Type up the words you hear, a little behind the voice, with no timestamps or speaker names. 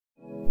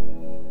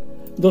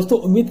दोस्तों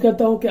उम्मीद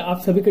करता हूं कि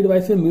आप सभी के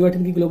डिवाइस में MIUI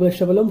 18 की ग्लोबल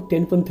स्टेबल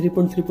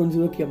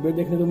 10.3.3.0 की अपडेट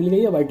देखने को मिल गई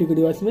है Y2 के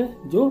डिवाइस में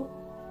जो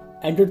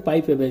एंड्रॉइड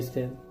पाई पे बेस्ड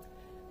है।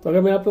 तो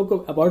अगर मैं आप लोग को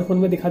अबाउट फोन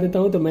में दिखा देता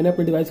हूं तो मैंने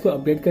अपने डिवाइस को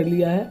अपडेट कर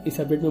लिया है। इस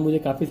अपडेट में मुझे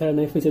काफी सारे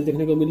नए फीचर्स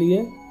देखने को मिली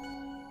है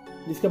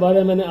जिसके बारे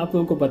में मैंने आप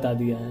लोगों को बता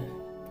दिया है।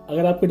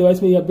 अगर आपके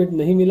डिवाइस में ये अपडेट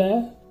नहीं मिला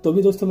है तो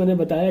भी दोस्तों मैंने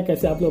बताया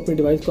कैसे आप लोग अपने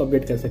डिवाइस को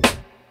अपडेट कर सकते हैं।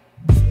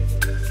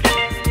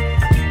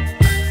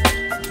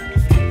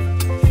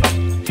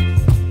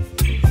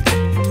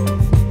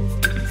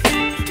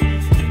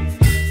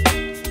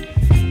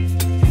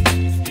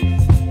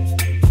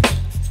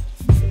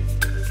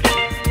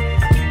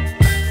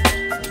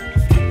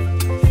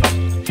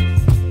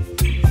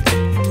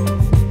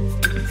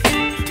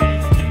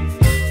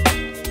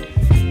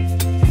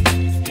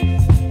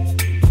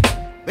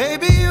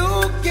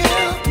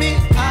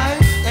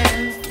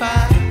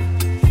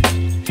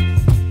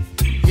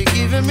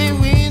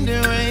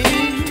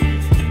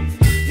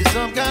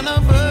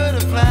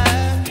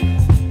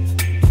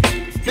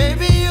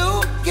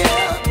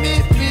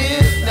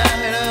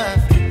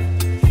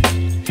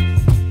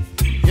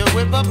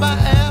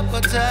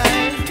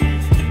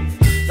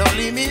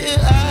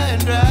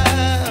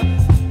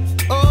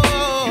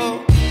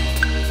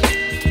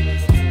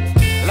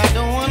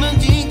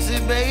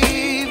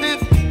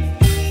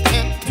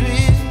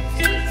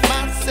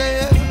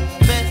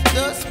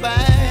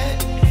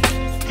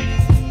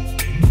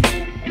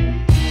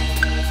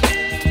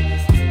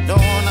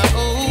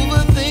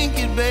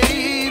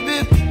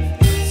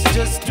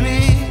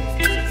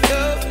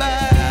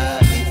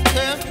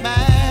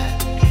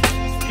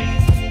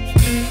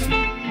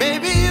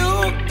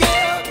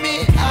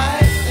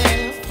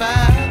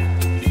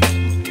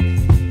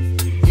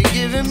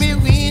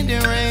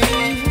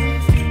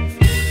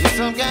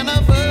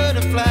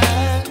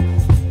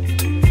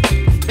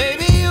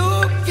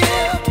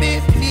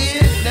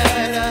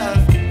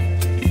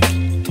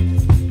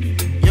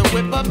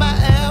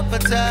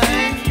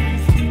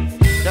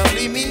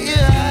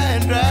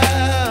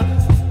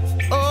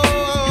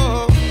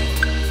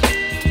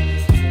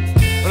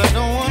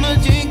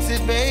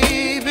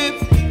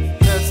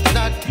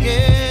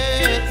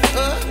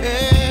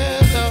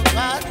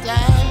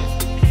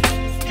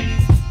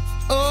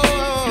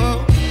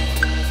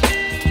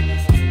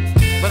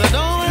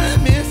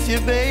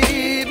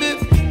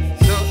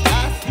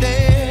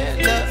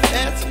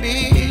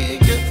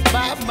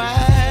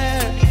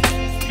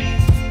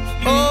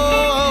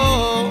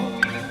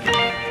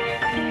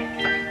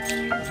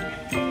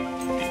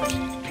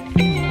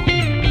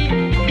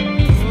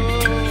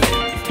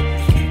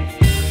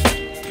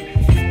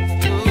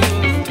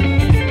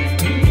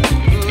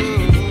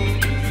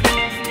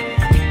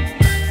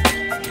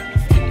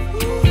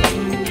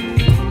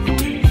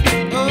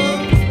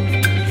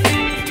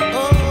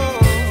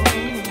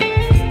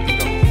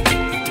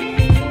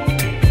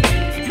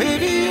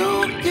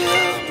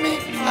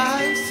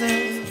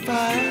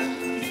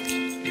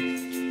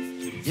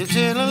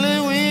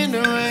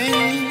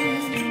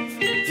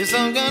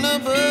 Some kind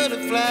of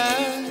butterfly,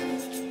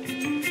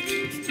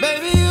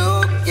 baby, you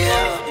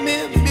give me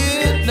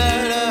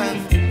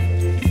midnight.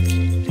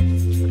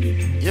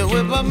 You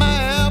whip up my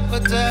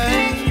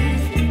appetite.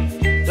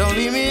 Don't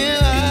leave me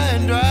high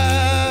and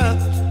dry.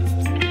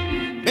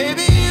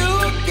 Baby, you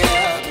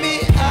give me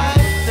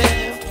ice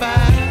and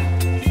fire.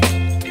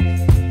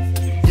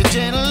 You're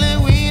channeling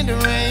wind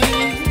and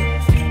rain.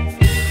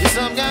 You're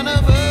some kind of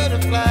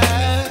butterfly.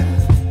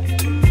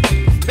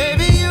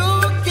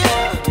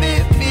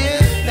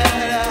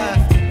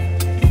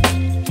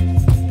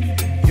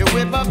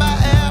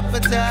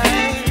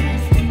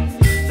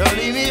 Don't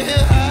leave me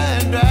here high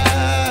and dry.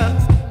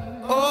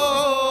 Oh,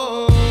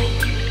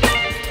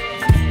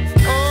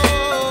 oh,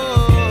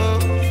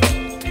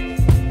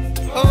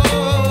 oh,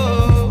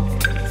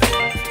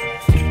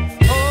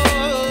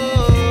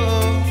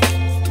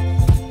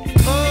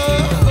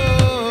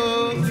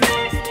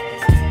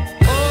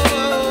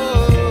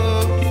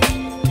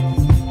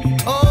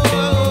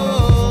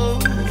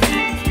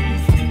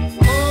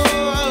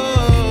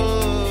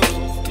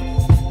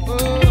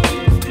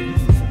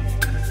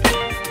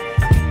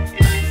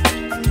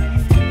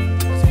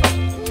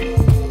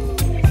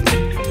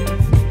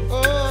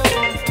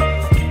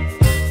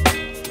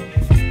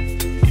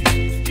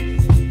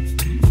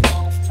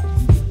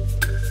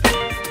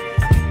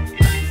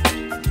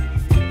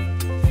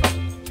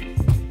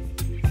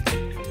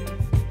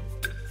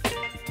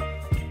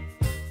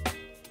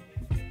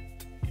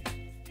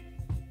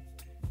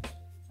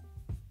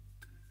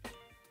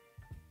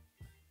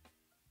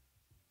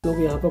 लोग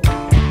यहाँ पर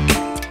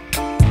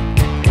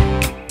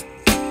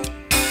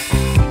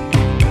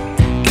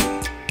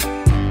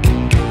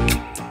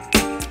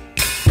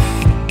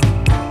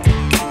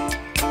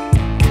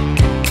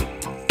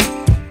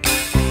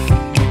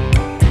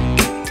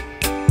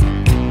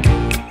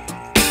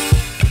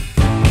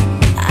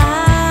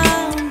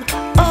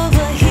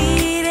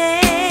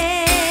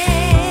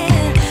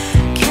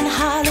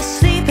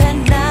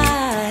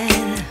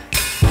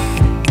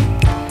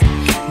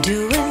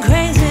Doing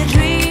crazy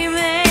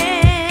dreaming.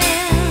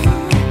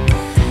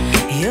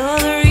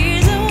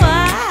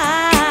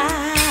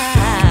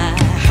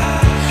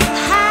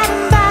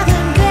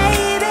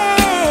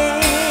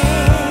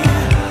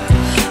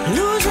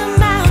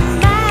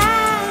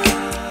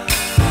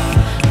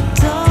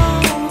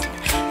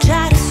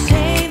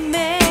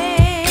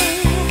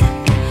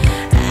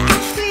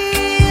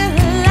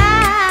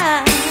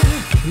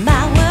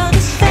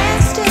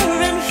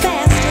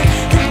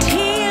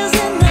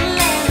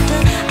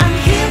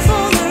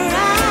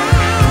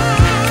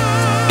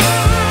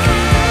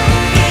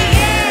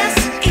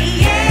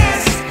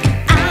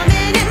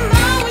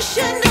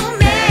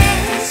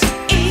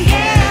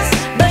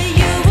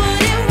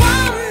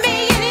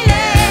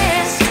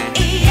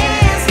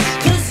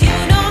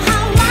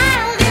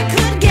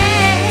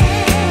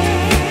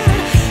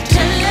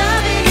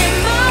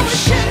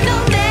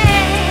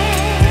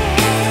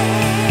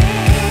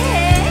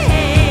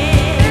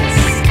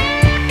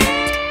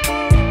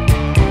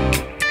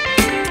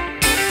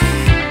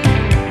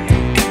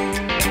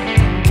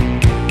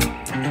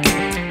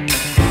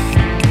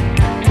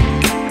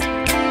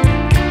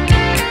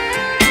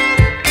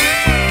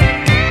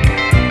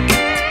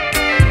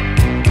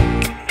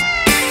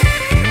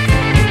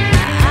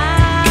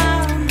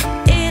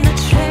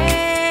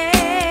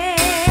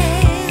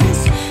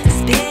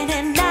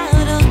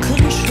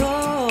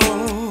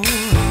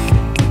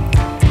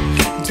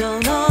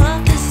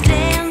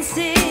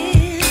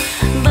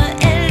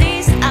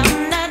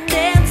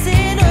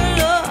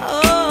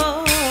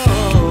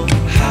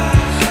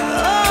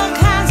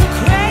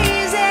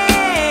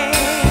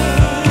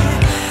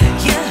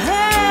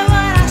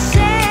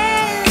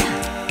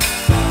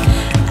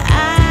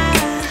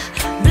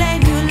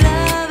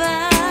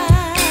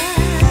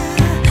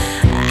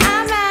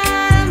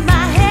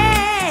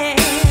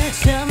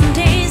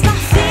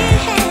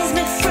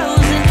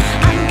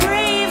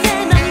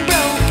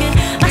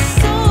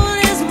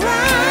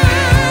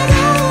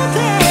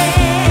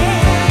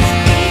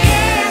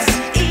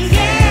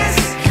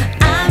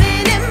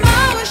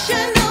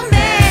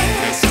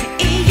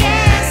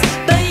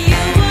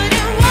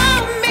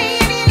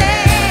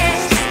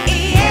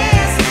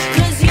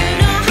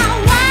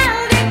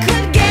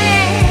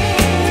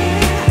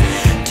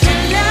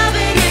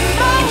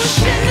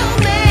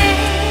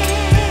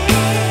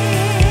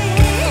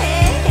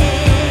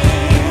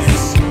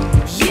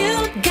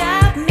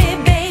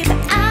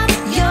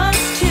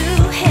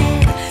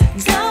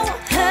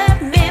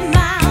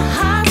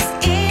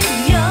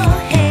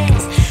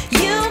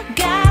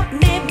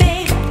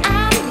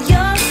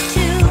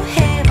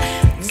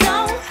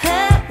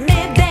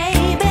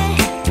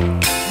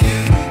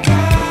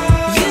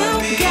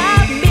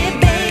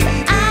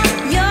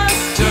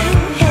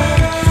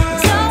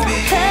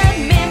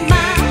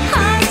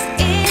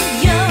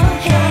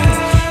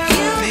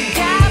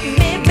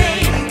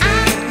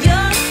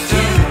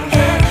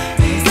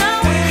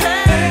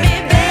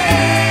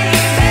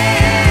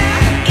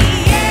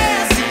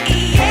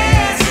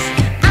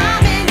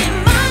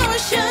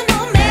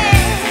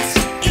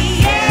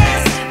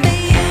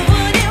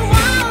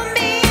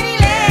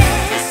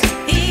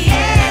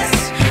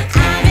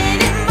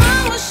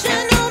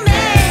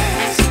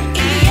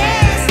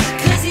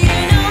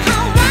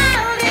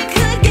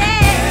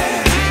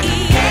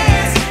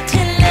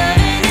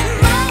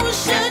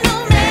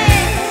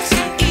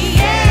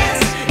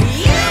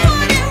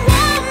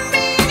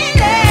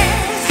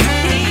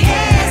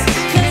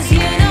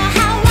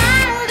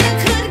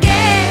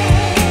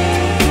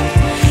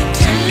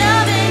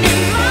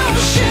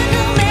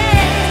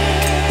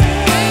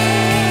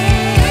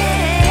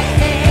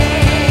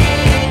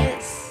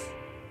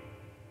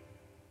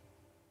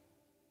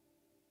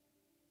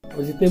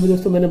 जितने भी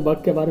दोस्तों मैंने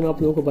bug के बारे में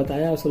आप लोगों को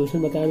बताया और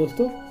सोल्यूशन बताया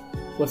दोस्तों,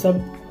 वो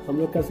सब हम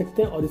लोग कर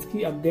सकते हैं। और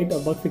इसकी अपडेट और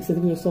बग फिक्सेस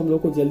भी दोस्तों हम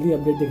लोग को जल्दी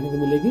अपडेट देखने को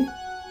मिलेगी।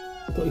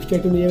 तो स्टे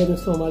ट्यून रहिएगा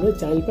दोस्तों हमारे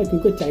चैनल पर,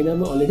 क्योंकि चाइना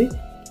में ऑलरेडी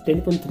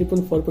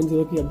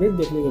 10.3.4.0 की अपडेट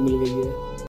देखने को मिल गई है।